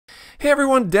Hey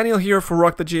everyone, Daniel here for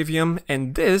Rock the JVM,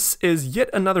 and this is yet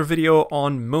another video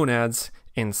on monads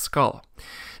in Scala.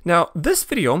 Now, this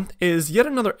video is yet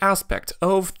another aspect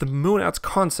of the monads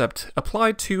concept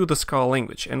applied to the Scala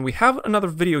language, and we have another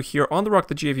video here on the Rock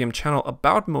the JVM channel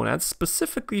about monads,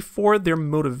 specifically for their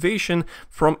motivation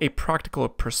from a practical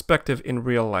perspective in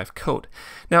real-life code.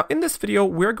 Now, in this video,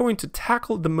 we're going to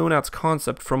tackle the monads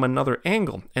concept from another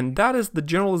angle, and that is the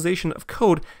generalization of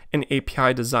code and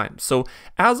API design. So,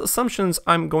 as assumptions,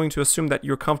 I'm going to assume that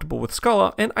you're comfortable with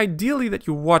Scala, and ideally that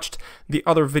you watched the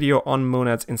other video on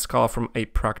monads in Scala from a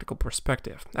practical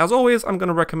perspective. As always, I'm going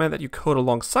to recommend that you code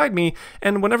alongside me,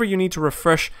 and whenever you need to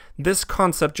refresh this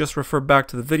concept, just refer back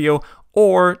to the video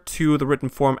or to the written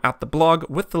form at the blog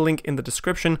with the link in the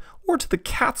description, or to the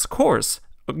CATS course,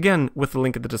 again with the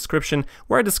link in the description,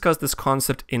 where I discuss this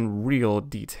concept in real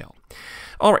detail.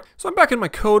 Alright, so I'm back in my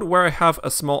code where I have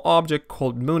a small object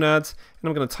called monads, and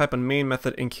I'm going to type a main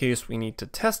method in case we need to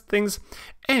test things,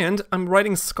 and I'm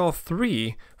writing Scala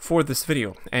 3 for this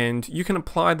video, and you can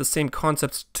apply the same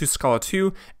concepts to Scala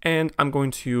 2, and I'm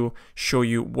going to show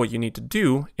you what you need to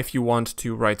do if you want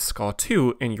to write Scala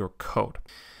 2 in your code.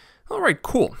 Alright,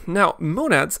 cool. Now,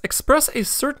 monads express a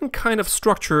certain kind of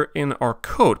structure in our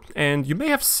code, and you may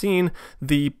have seen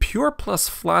the pure plus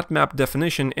flat map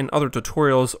definition in other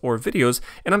tutorials or videos,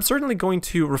 and I'm certainly going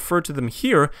to refer to them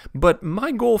here, but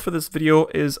my goal for this video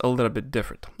is a little bit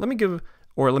different. Let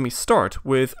me start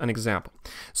with an example.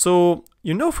 So,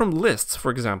 you know from lists,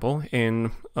 for example,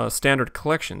 in standard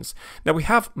collections, that we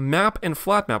have map and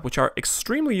flat map, which are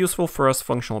extremely useful for us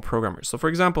functional programmers. So, for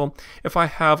example, if I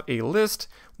have a list,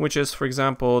 which is, for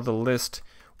example, the list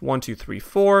 1, 2, 3,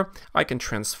 4, I can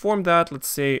transform that, let's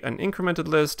say an incremented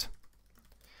list,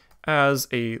 as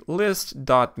a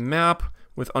list.map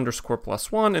with underscore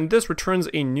 +1, and this returns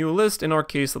a new list, in our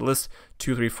case, the list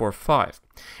 2, 3, 4, 5.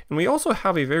 And we also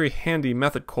have a very handy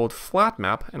method called flat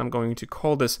map, and I'm going to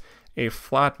call this a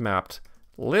flat mapped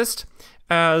list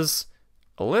as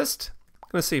a list. I'm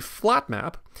going to say flat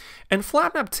map, and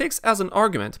flat map takes as an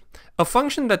argument a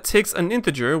function that takes an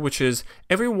integer, which is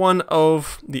every one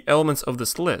of the elements of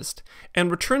this list, and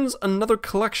returns another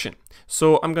collection.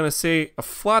 So I'm going to say a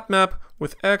flat map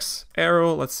with x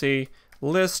arrow, let's say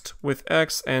list with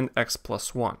x and x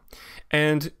plus 1.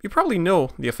 And you probably know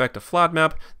the effect of flat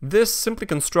map. This simply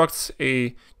constructs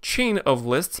a chain of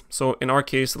lists. So in our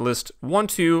case, the list 1,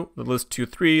 2, the list 2,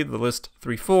 3, the list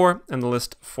 3, 4, and the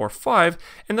list 4, 5.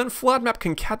 And then flat map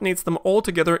concatenates them all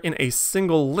together in a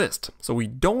single list. So we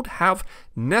don't have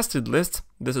nested lists.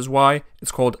 This is why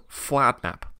it's called flat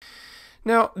map.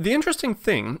 Now, the interesting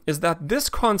thing is that this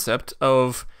concept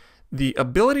of the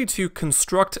ability to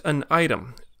construct an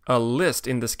item, a list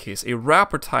in this case, a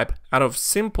wrapper type out of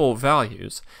simple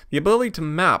values, the ability to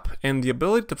map and the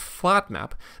ability to flat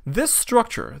map, this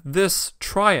structure, this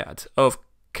triad of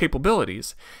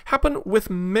capabilities happen with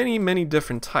many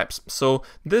different types. So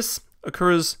this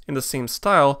occurs in the same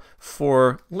style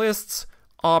for lists,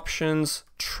 options,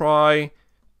 try,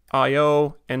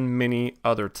 IO, and many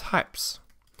other types.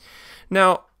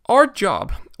 Now, our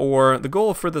job, or the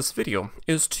goal for this video,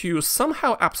 is to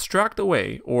somehow abstract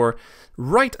away or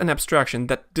write an abstraction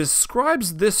that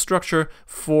describes this structure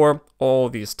for all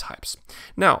these types.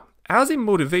 Now, as a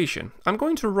motivation, I'm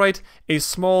going to write a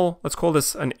small, let's call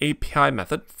this an API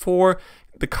method, for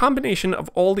the combination of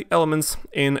all the elements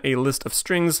in a list of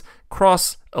strings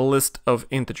cross a list of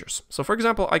integers. So for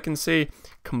example, I can say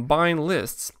combine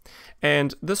lists,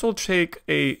 and this will take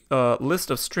a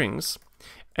list of strings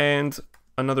and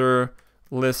another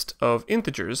list of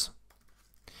integers,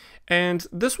 and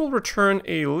this will return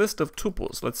a list of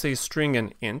tuples, let's say string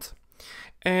and int.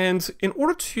 And in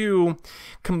order to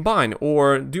combine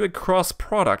or do a cross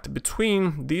product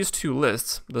between these two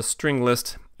lists, the string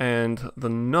list and the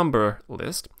number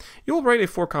list, you'll write a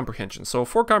for comprehension. So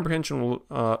for comprehension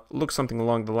will look something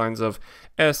along the lines of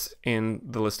s in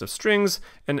the list of strings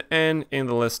and n in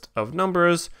the list of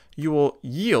numbers. You will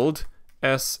yield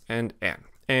s and n.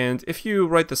 And if you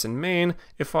write this in main,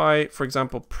 if I, for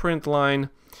example, print line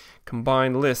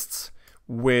combine lists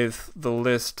with the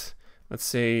list, let's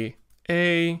say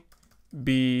A,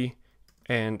 B,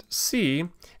 and C,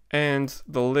 and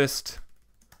the list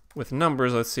with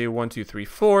numbers, let's say 1, 2, 3,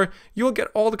 4, you'll get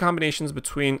all the combinations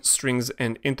between strings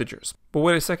and integers. But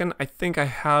wait a second, I think I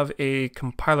have a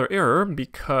compiler error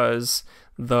because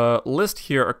the list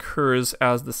here occurs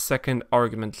as the second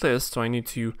argument list, so I need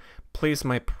to place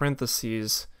my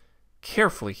parentheses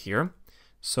carefully here.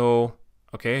 So,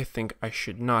 okay, I think I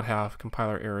should not have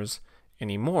compiler errors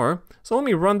anymore. So let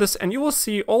me run this and you will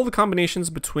see all the combinations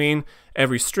between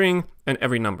every string and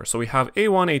every number. So we have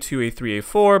A1, A2, A3,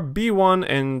 A4, B1,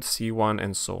 and C1,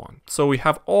 and so on. So we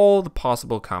have all the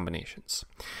possible combinations.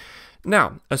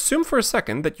 Now, assume for a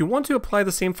second that you want to apply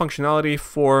the same functionality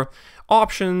for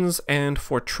options and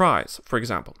for tries, for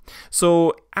example.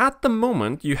 So at the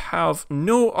moment, you have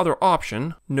no other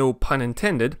option, no pun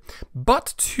intended,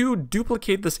 but to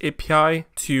duplicate this API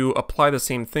to apply the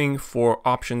same thing for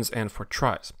options and for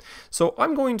tries. So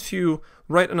I'm going to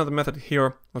write another method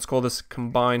here. Let's call this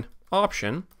combine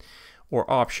option or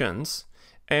options.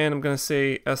 And I'm going to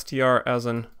say str as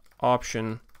an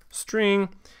option string,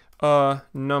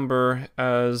 number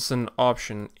as an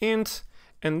option int,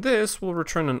 and this will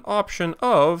return an option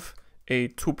of a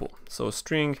tuple. So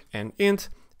string and int,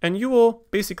 and you will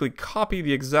basically copy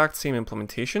the exact same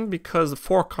implementation because the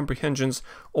for comprehensions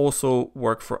also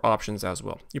work for options as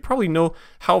well. You probably know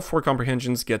how for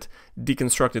comprehensions get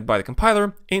deconstructed by the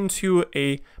compiler into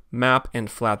a map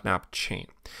and flat map chain.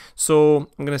 So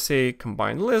I'm going to say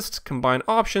combine list, combine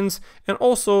options, and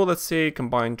also let's say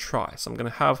combine try. So I'm going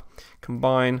to have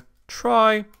combine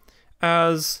try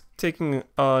as taking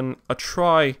a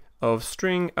try of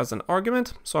string as an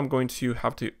argument. So I'm going to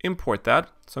have to import that.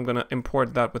 So I'm going to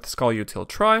import that with Scala util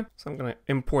try. So I'm going to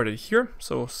import it here.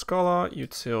 So Scala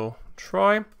util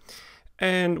try.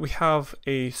 And we have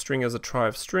a string as a try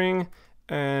of string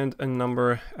and a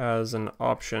number as an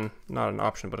option, not an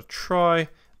option, but a try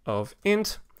of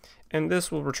int. And this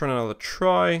will return another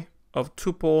try of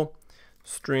tuple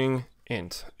string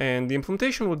int. And the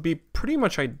implementation would be pretty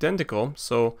much identical.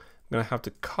 So I'm going to have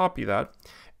to copy that.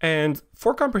 And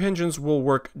for comprehensions will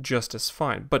work just as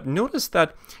fine. But notice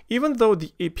that even though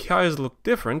the APIs look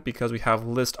different because we have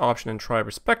list, option, and try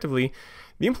respectively,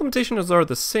 the implementations are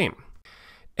the same.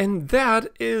 And that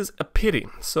is a pity.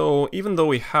 So even though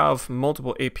we have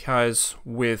multiple APIs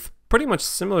with pretty much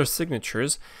similar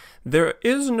signatures, there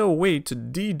is no way to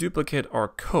deduplicate our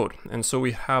code. And so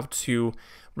we have to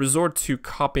resort to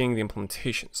copying the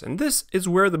implementations. And this is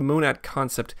where the monad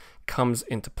concept comes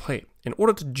into play in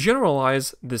order to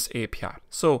generalize this API.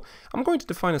 So I'm going to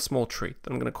define a small trait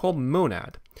that I'm going to call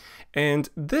monad. And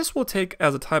this will take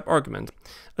as a type argument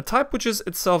a type which is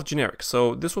itself generic.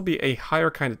 So this will be a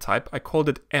higher kind of type. I called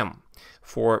it M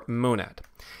for monad.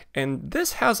 And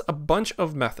this has a bunch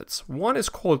of methods. One is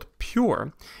called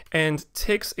pure and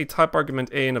takes a type argument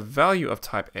A and a value of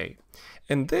type A.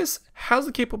 And this has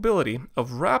the capability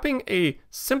of wrapping a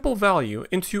simple value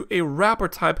into a wrapper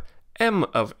type M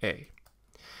of A.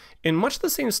 In much the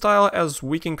same style as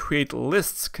we can create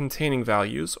lists containing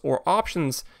values, or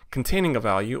options containing a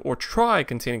value, or try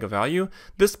containing a value,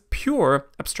 this pure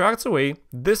abstracts away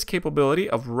this capability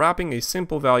of wrapping a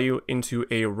simple value into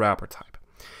a wrapper type.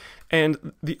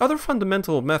 And the other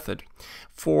fundamental method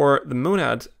for the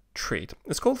monad trait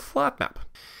is called flatmap.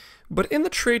 But in the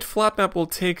trait, flatmap will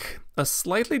take a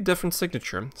slightly different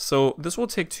signature. So this will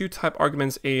take two type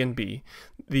arguments A and B.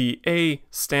 The A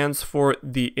stands for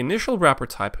the initial wrapper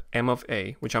type M of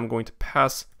A, which I'm going to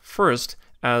pass first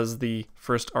as the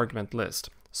first argument list.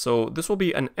 So this will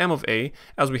be an M of A,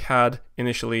 as we had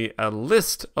initially a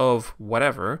list of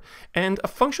whatever, and a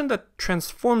function that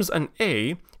transforms an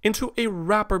A into a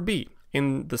wrapper B,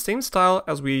 in the same style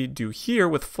as we do here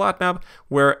with flatmap,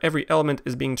 where every element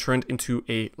is being turned into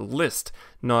a list,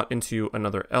 not into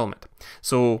another element.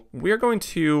 So we're going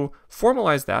to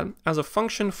formalize that as a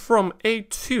function from A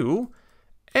to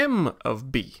M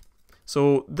of B.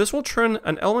 So this will turn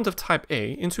an element of type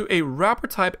A into a wrapper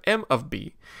type M of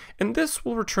B, and this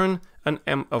will return an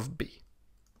M of B.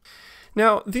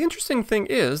 Now, the interesting thing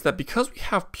is that because we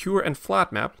have pure and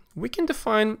flatmap, we can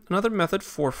define another method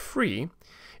for free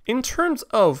in terms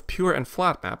of pure and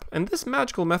flatmap, and this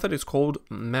magical method is called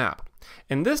map.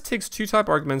 And this takes two type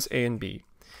arguments A and B,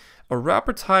 a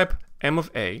wrapper type M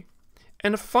of A,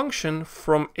 and a function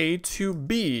from A to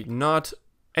B, not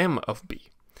M of B.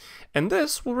 And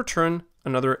this will return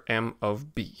another M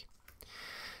of B.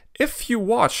 If you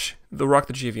watch the Rock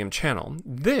the JVM channel,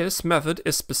 this method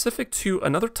is specific to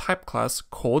another type class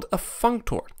called a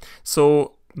functor.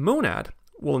 So monad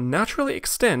will naturally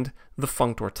extend the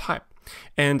functor type.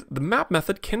 And the map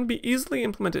method can be easily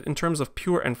implemented in terms of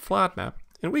pure and flatmap,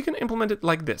 and we can implement it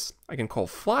like this. I can call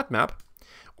flatmap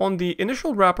on the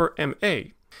initial wrapper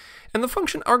MA, and the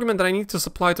function argument that I need to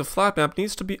supply to flatmap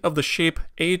needs to be of the shape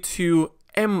A to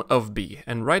M of B,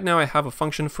 and right now I have a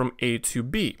function from A to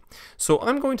B. So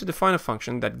I'm going to define a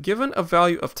function that, given a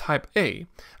value of type A,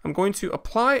 I'm going to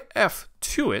apply F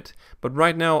to it, but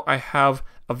right now I have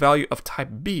a value of type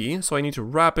B, so I need to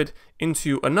wrap it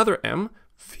into another M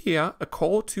via a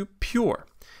call to pure.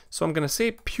 So I'm going to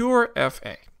say pure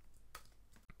FA.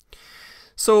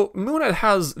 So Monad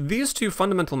has these two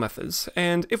fundamental methods,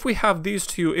 and if we have these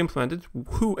two implemented,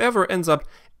 whoever ends up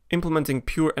implementing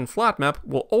pure and flat map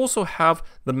will also have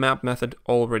the map method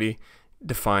already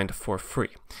defined for free.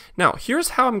 Now, here's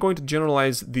how I'm going to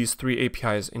generalize these three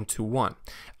APIs into one.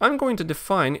 I'm going to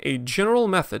define a general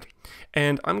method,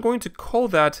 and I'm going to call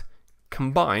that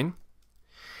combine,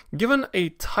 given a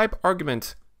type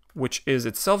argument which is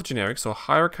itself generic, so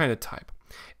higher kind of type.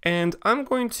 And I'm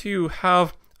going to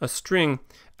have a string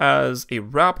as a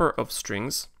wrapper of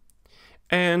strings,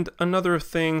 and another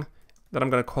thing that I'm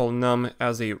going to call num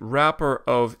as a wrapper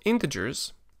of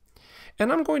integers.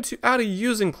 And I'm going to add a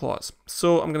using clause.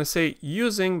 So I'm going to say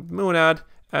using monad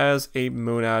as a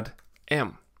monad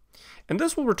m. And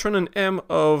this will return an m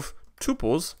of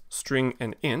tuples, string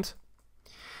and int.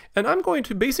 And I'm going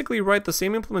to basically write the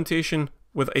same implementation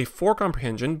with a for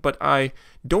comprehension, but I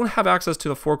don't have access to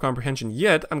the for comprehension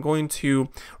yet. I'm going to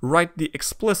write the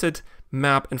explicit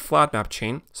map and flat map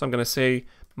chain. So I'm going to say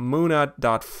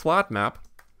monad.flatMap,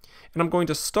 and I'm going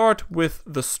to start with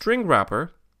the string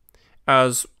wrapper,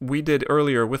 as we did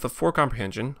earlier with the for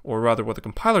comprehension, or rather what the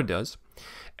compiler does.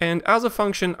 And as a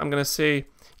function, I'm going to say,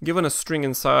 given a string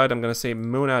inside, I'm going to say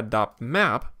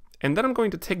monad.map, and then I'm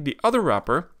going to take the other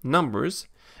wrapper, numbers,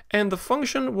 and the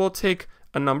function will take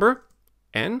a number,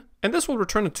 n, and this will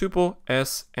return a tuple,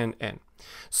 s and n.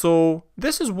 So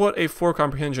this is what a for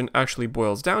comprehension actually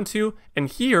boils down to, and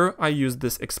here I use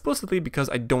this explicitly because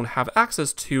I don't have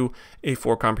access to a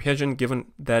for comprehension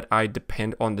given that I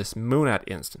depend on this monad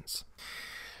instance.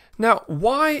 Now,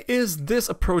 why is this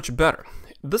approach better?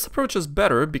 This approach is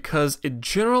better because it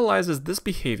generalizes this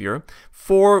behavior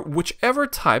for whichever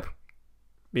type,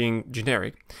 being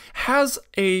generic, has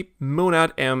a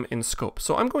monad m in scope.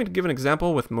 So I'm going to give an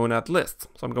example with monad list.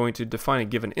 So I'm going to define a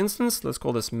given instance. Let's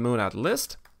call this monad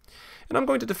list. And I'm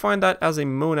going to define that as a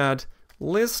monad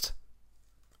list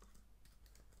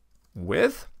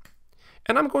with,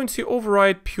 and I'm going to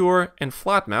override pure and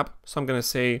flat map. So I'm going to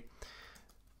say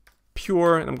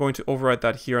pure, and I'm going to override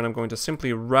that here, and I'm going to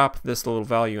simply wrap this little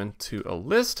value into a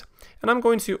list. And I'm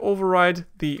going to override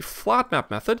the flat map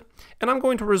method, and I'm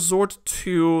going to resort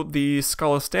to the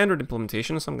Scala standard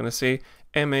implementation. So I'm going to say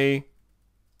ma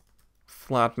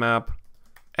flat map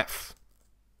f.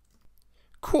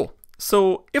 Cool.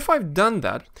 So if I've done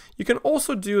that, you can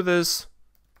also do this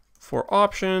for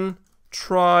option,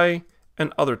 try,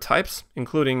 and other types,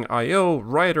 including IO,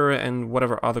 writer, and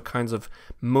whatever other kinds of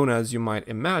monads you might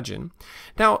imagine.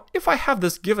 Now, if I have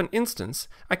this given instance,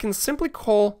 I can simply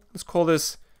call, let's call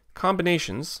this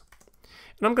combinations,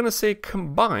 and I'm going to say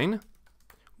combine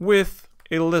with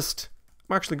a list.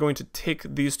 I'm actually going to take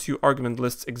these two argument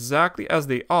lists exactly as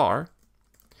they are,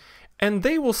 and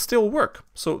they will still work.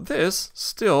 So this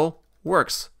still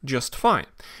works just fine,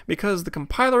 because the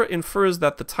compiler infers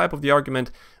that the type of the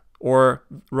argument, or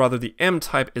rather the m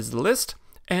type, is list,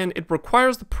 and it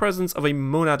requires the presence of a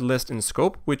monad list in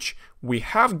scope, which we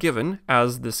have given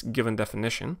as this given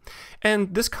definition,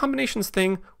 and this combinations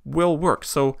thing will work.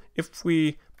 So if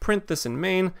we print this in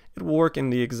main, it will work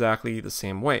in exactly the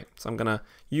same way. So I'm gonna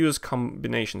use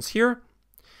combinations here,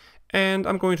 and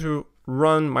I'm going to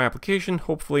run my application.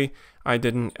 Hopefully I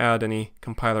didn't add any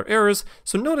compiler errors.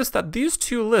 So notice that these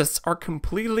two lists are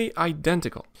completely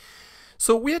identical.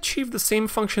 So we achieve the same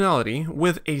functionality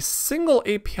with a single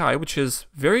API, which is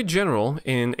very general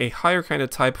in a higher kind of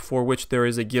type for which there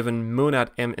is a given monad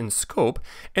m in scope,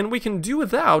 and we can do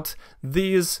without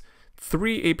these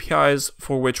three APIs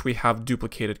for which we have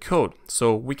duplicated code.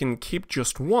 So we can keep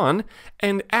just one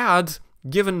and add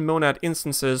given monad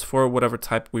instances for whatever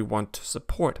type we want to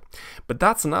support. But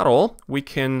that's not all. We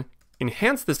can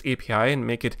enhance this API and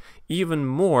make it even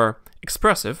more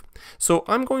expressive. So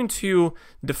I'm going to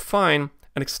define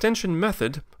an extension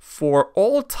method for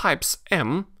all types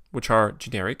m, which are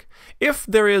generic. If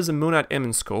there is a monad m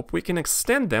in scope, we can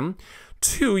extend them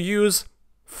to use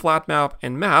flat map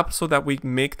and map so that we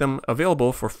make them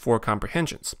available for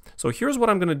comprehensions. So here's what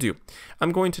I'm going to do.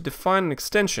 I'm going to define an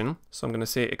extension. So I'm going to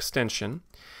say extension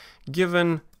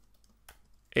given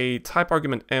a type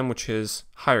argument m, which is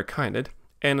higher kinded,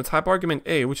 and a type argument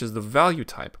a, which is the value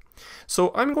type.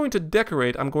 So I'm going to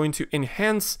decorate, I'm going to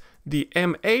enhance the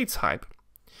MA type.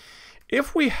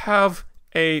 If we have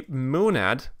a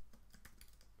monad,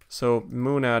 so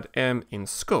monad m in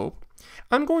scope,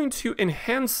 I'm going to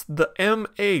enhance the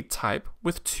MA type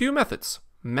with two methods,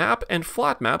 map and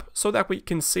flat map, so that we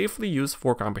can safely use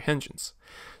for comprehensions.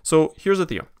 So here's the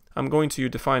deal. I'm going to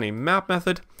define a map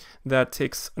method that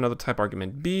takes another type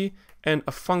argument b and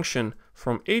a function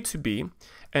from a to b.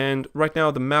 And right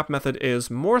now the map method is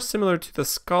more similar to the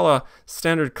Scala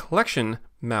standard collection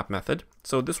map method.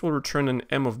 So this will return an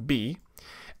m of b.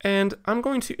 And I'm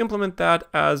going to implement that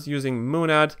as using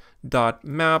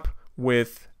monad.map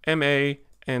with ma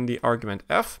and the argument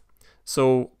f.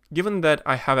 So given that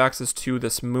I have access to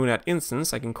this monad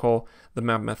instance, I can call the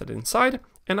map method inside,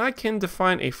 and I can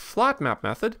define a flat map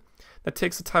method that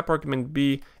takes a type argument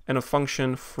b and a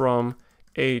function from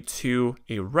a to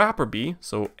a wrapper b,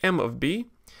 so m of b,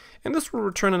 and this will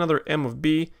return another m of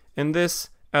b, and this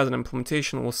as an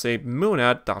implementation will say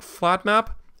monad.flatMap,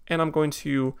 and I'm going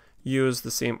to use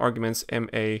the same arguments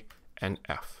ma and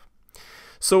f.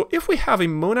 So if we have a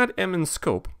monad m in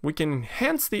scope, we can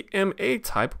enhance the ma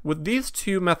type with these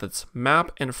two methods,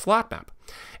 map and flatMap.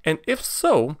 And if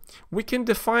so, we can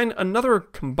define another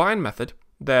combine method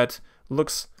that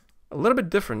looks a little bit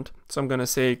different. So I'm going to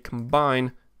say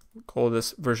combine, call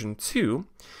this version 2,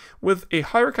 with a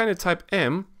higher kind of type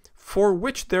m, for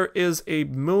which there is a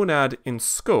monad in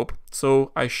scope.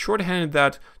 So I shorthanded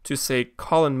that to say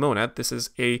colon monad. This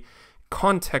is a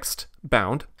context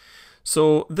bound.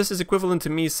 So this is equivalent to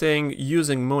me saying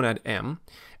using monad m.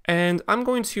 And I'm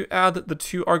going to add the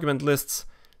two argument lists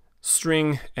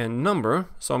string and number.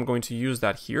 So I'm going to use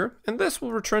that here. And this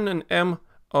will return an m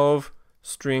of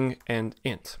string and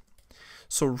int.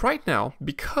 So right now,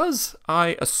 because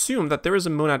I assume that there is a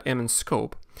monad m in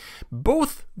scope,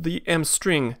 both the m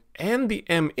string and the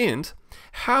m int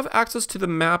have access to the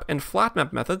map and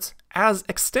flatMap methods as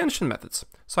extension methods.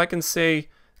 So I can say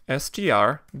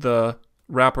str, the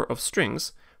wrapper of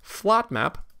strings,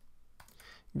 flatMap,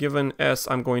 given s,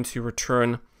 I'm going to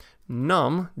return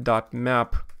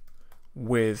num.map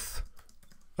with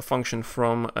a function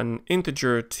from an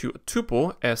integer to a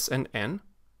tuple, s and n.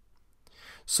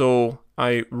 So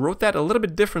I wrote that a little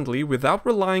bit differently without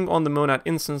relying on the monad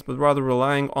instance, but rather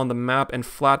relying on the map and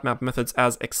flatMap methods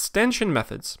as extension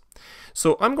methods.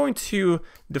 So I'm going to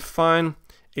define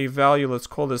a value, let's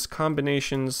call this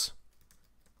Computations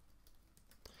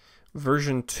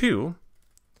version 2,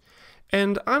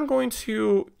 and I'm going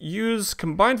to use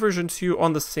combine version 2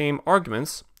 on the same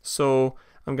arguments. So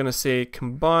I'm going to say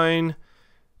combine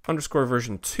underscore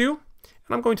version 2,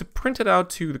 and I'm going to print it out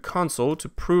to the console to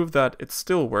prove that it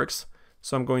still works.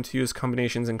 So I'm going to use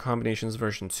Computations and Computations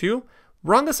version 2,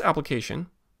 run this application,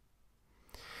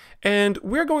 and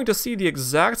we're going to see the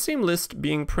exact same list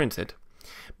being printed.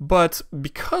 But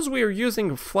because we are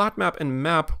using flatMap and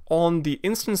map on the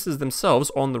instances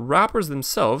themselves, on the wrappers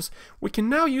themselves, we can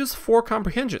now use for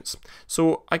comprehensions.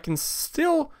 So I can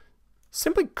still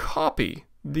simply copy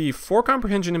the for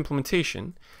comprehension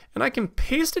implementation, and I can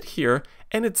paste it here,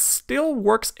 and it still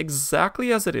works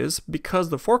exactly as it is because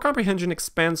the for comprehension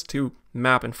expands to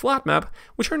map and flatMap,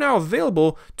 which are now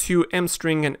available to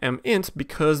mstring and mint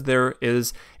because there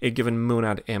is a given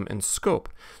monad m in scope.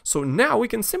 So now we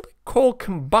can simply call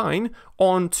combine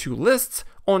onto lists,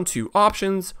 onto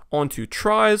options, onto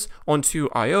tries, onto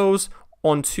IOs,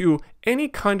 onto any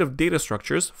kind of data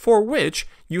structures for which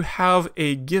you have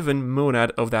a given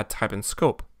monad of that type and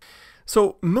scope.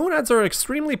 So monads are an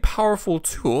extremely powerful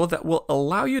tool that will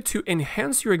allow you to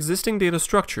enhance your existing data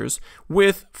structures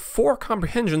with for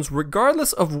comprehensions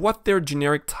regardless of what their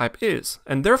generic type is,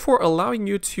 and therefore allowing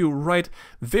you to write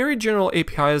very general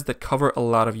APIs that cover a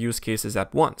lot of use cases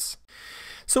at once.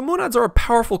 So monads are a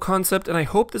powerful concept, and I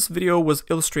hope this video was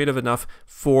illustrative enough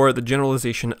for the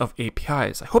generalization of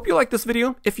APIs. I hope you liked this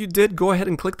video. If you did, go ahead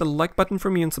and click the like button for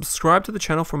me and subscribe to the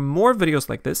channel for more videos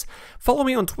like this. Follow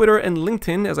me on Twitter and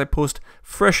LinkedIn as I post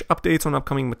fresh updates on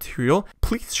upcoming material.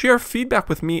 Please share feedback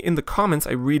with me in the comments.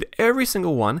 I read every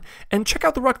single one. And check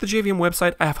out the Rock the JVM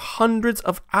website. I have hundreds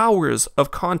of hours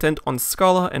of content on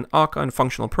Scala and Akka and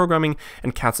functional programming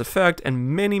and Cat's Effect and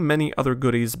many, many other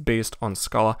goodies based on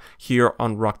Scala here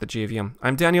on Rock the JVM.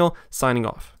 I'm Daniel, signing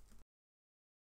off.